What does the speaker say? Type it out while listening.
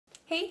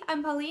Hey,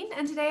 I'm Pauline,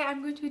 and today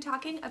I'm going to be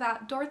talking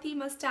about Dorothy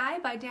Must Die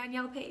by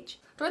Danielle Paige.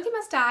 Dorothy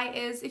Must Die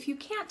is, if you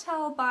can't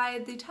tell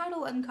by the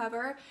title and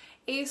cover,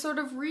 a sort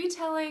of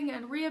retelling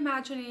and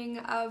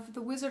reimagining of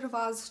the Wizard of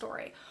Oz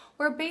story,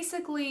 where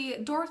basically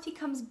Dorothy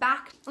comes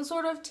back and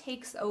sort of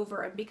takes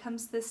over and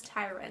becomes this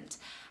tyrant.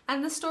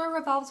 And the story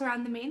revolves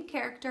around the main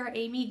character,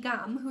 Amy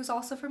Gum, who's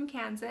also from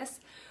Kansas,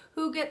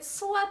 who gets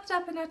swept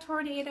up in a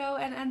tornado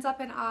and ends up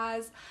in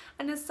Oz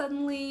and is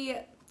suddenly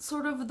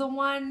sort of the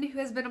one who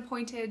has been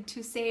appointed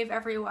to save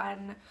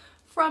everyone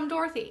from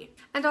Dorothy.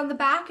 And on the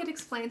back it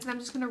explains, and I'm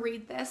just going to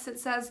read this, it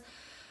says,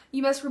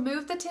 "You must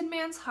remove the Tin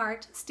Man's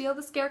heart, steal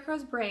the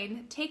Scarecrow's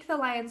brain, take the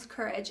lion's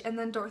courage, and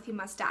then Dorothy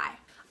must die."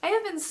 I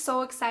have been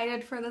so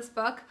excited for this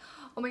book.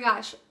 Oh my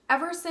gosh,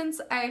 ever since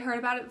I heard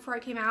about it before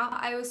it came out,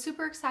 I was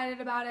super excited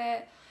about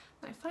it.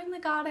 I finally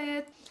got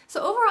it.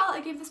 So overall,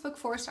 I gave this book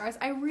 4 stars.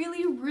 I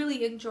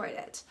really enjoyed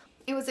it.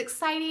 It was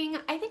exciting.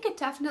 I think it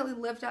definitely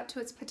lived up to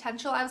its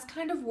potential. I was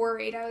kind of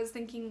worried. I was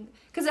thinking,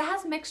 because it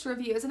has mixed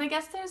reviews, and I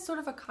guess there's sort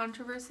of a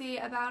controversy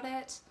about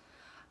it.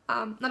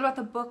 Not about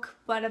the book,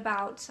 but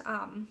about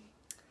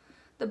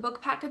the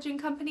book packaging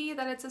company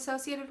that it's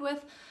associated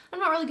with. I'm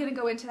not really going to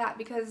go into that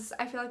because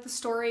I feel like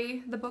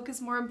the book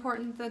is more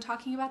important than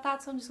talking about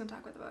that, so I'm just going to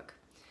talk about the book.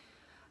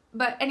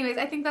 But anyways,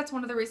 I think that's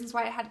one of the reasons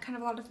why it had kind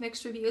of a lot of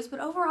mixed reviews,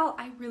 but overall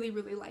I really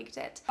liked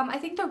it. I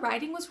think the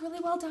writing was really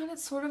well done.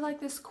 It's sort of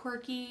like this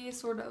quirky,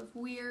 sort of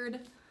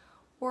weird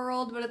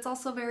world, but it's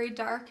also very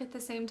dark at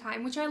the same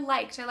time, which I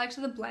liked. I liked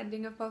the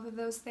blending of both of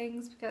those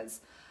things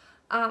because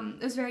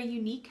it was very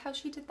unique how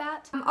she did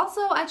that. Also,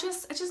 I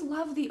just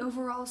love the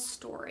overall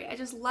story. I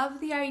just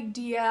love the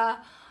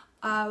idea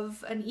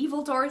of an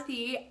evil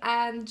Dorothy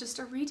and just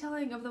a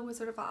retelling of the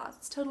Wizard of Oz.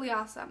 It's totally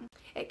awesome.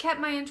 It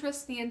kept my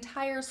interest the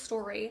entire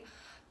story.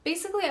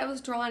 Basically, I was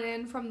drawn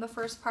in from the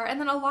first part,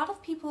 and then a lot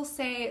of people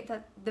say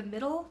that the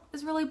middle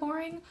is really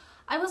boring.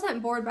 I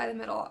wasn't bored by the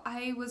middle.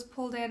 I was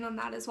pulled in on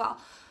that as well.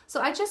 So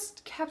I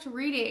just kept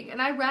reading,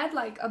 and I read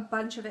like a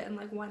bunch of it in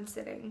like one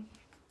sitting.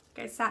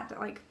 Like, I sat down,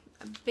 like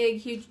a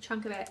big, huge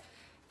chunk of it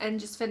and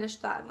just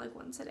finished that in like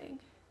one sitting.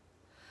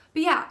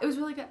 But yeah, it was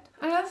really good.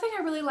 Another thing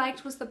I really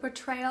liked was the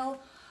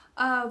portrayal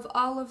of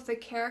all of the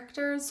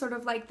characters, sort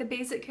of like the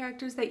basic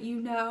characters that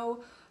you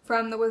know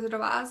from The Wizard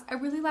of Oz. I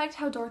really liked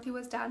how Dorothy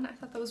was done. I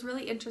thought that was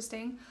really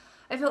interesting.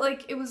 I felt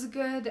like it was a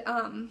good,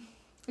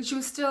 she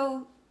was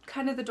still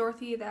kind of the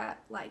Dorothy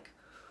that like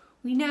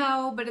we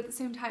know, but at the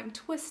same time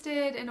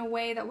twisted in a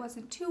way that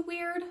wasn't too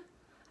weird.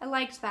 I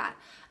liked that.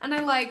 And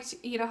I liked,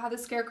 you know, how the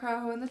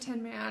Scarecrow and the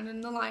Tin Man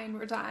and the Lion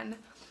were done.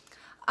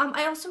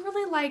 I also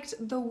really liked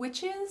the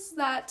witches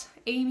that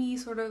Amy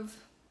sort of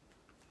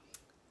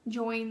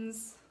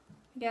joins,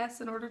 I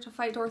guess, in order to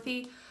fight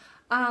Dorothy.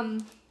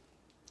 I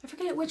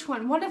forget which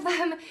one. One of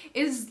them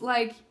is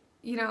like,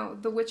 you know,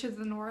 the Witch of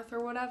the North or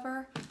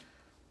whatever.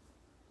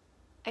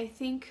 I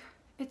think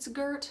it's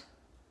Gert.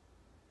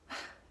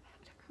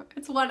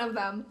 It's one of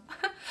them.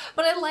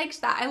 But I liked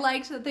that. I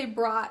liked that they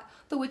brought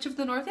the Witch of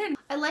the North in.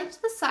 I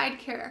liked the side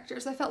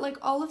characters. I felt like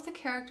all of the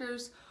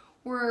characters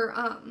were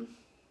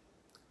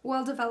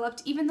well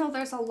developed, even though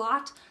there's a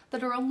lot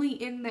that are only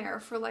in there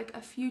for like a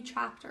few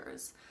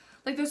chapters.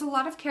 Like there's a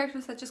lot of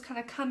characters that just kind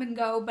of come and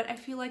go, but I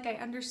feel like I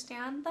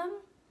understand them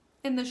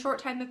in the short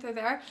time that they're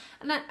there,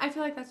 and I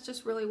feel like that's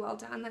just really well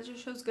done. That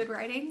just shows good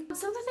writing.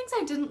 Some of the things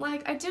I didn't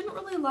like, I didn't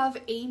really love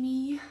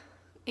Amy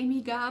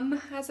Gum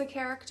as a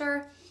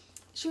character.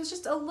 She was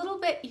just a little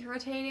bit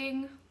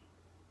irritating.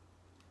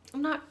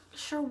 I'm not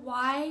sure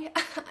why.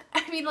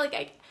 I mean, like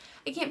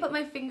I can't put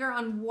my finger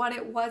on what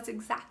it was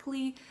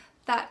exactly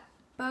that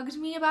bugged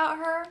me about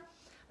her,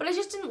 but I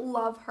just didn't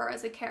love her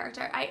as a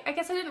character. I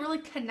guess I didn't really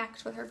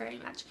connect with her very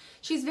much.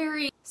 She's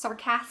very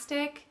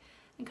sarcastic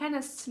and kind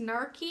of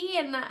snarky,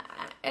 and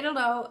I don't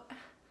know,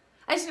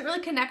 I just didn't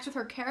really connect with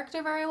her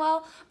character very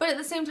well, but at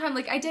the same time,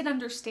 like, I did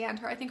understand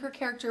her. I think her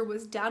character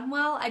was done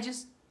well. I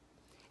just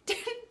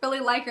didn't really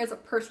like her as a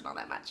person all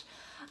that much.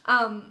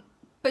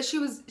 But she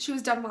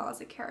was done well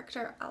as a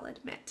character, I'll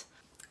admit.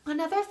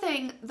 Another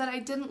thing that I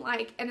didn't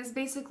like, and is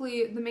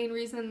basically the main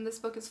reason this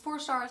book is 4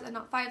 stars and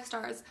not 5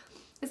 stars,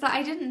 is that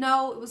I didn't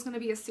know it was going to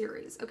be a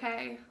series,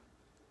 okay?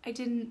 I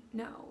didn't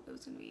know it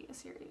was going to be a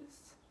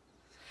series.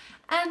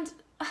 And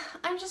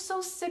I'm just so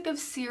sick of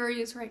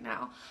series right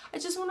now. I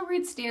just want to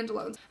read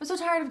standalones. I'm so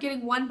tired of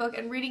getting one book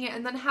and reading it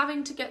and then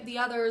having to get the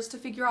others to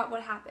figure out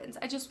what happens.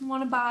 I just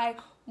want to buy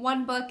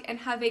one book and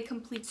have a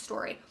complete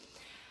story.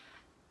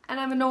 And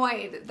I'm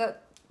annoyed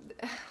that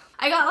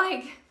I got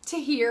like to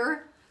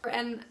here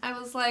and I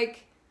was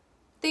like,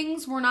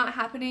 things were not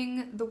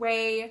happening the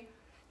way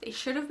they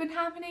should have been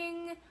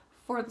happening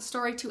for the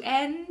story to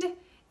end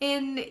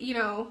in, you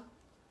know,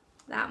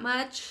 that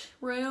much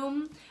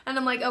room. And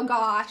I'm like, oh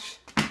gosh,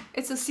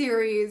 it's a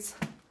series.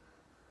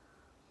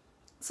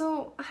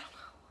 So, I don't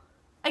know.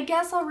 I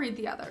guess I'll read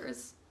the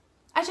others.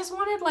 I just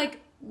wanted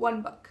like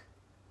one book.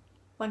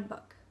 One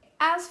book.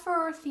 As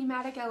for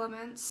thematic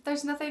elements,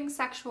 there's nothing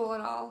sexual at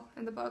all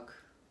in the book.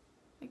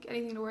 Like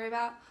anything to worry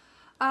about.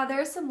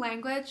 There's some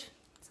language,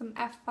 some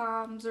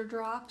F-bombs are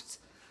dropped.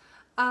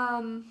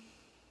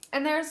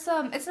 And there's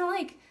some, it's not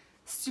like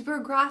super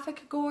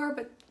graphic gore,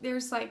 but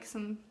there's like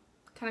some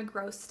kind of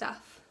gross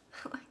stuff.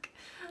 Like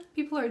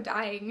people are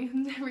dying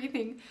and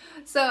everything.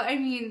 So I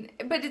mean,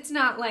 but it's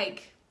not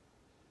like,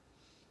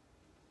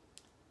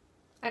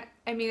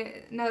 I mean,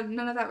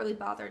 none of that really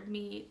bothered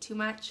me too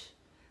much.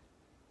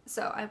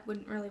 So I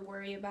wouldn't really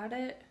worry about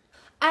it.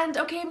 And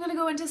okay, I'm gonna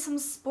go into some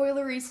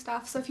spoilery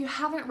stuff. So if you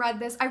haven't read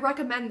this, I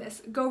recommend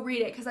this. Go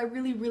read it because I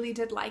really, really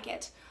did like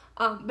it.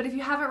 But if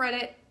you haven't read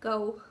it,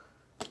 go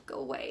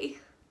away.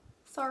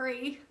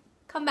 Sorry.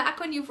 Come back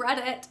when you've read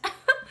it.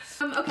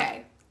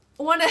 Okay.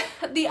 One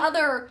of the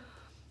other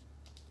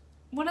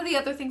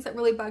things that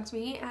really bugged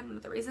me, and one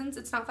of the reasons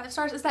it's not 5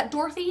 stars, is that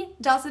Dorothy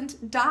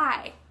doesn't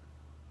die.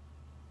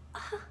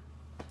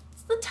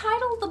 It's the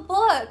title of the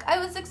book. I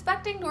was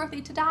expecting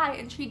Dorothy to die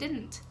and she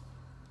didn't.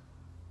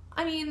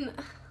 I mean,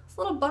 I was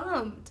a little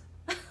bummed.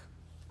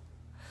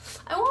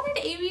 I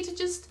wanted Amy to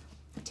just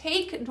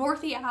take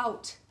Dorothy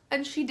out,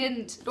 and she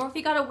didn't.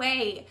 Dorothy got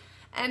away,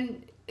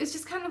 and it's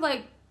just kind of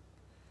like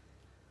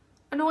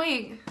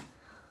annoying.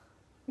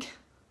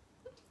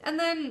 And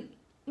then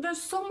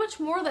there's so much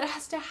more that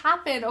has to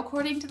happen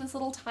according to this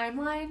little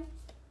timeline.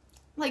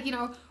 Like, you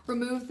know,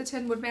 remove the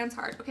Tin Woodman's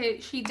heart. Okay,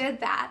 she did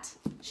that.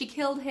 She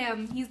killed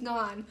him. He's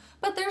gone.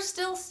 But there's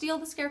still steal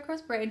the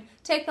Scarecrow's brain,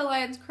 take the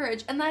Lion's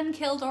courage, and then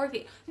kill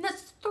Dorothy. And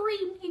that's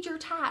 3 major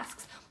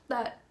tasks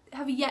that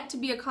have yet to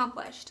be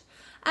accomplished.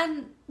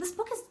 And this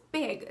book is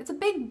big. It's a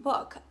big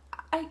book.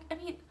 I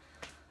mean,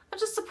 I'm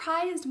just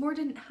surprised more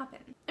didn't happen.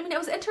 I mean, I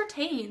was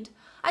entertained.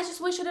 I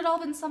just wish it had all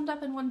been summed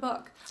up in one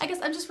book. I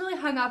guess I'm just really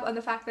hung up on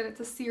the fact that it's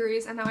a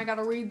series and now I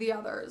gotta read the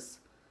others.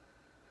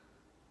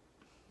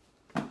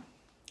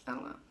 I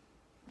don't know.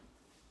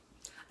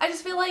 I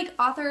just feel like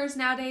authors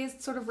nowadays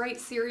sort of write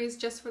series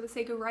just for the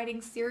sake of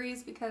writing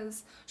series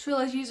because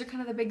trilogies are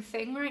kind of the big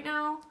thing right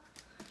now.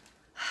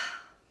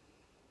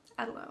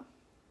 I don't know.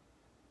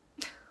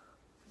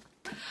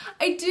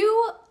 I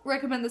do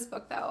recommend this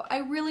book though. I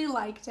really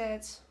liked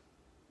it.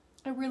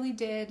 I really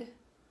did.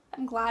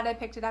 I'm glad I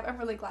picked it up. I'm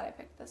really glad I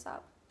picked this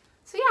up.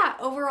 So yeah,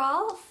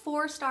 overall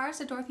 4 stars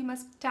to Dorothy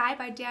Must Die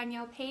by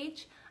Danielle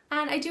Paige.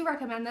 And I do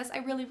recommend this. I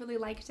really, really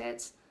liked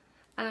it.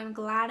 And I'm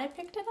glad I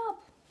picked it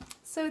up.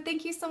 So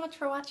thank you so much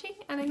for watching,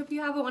 and I hope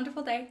you have a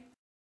wonderful day.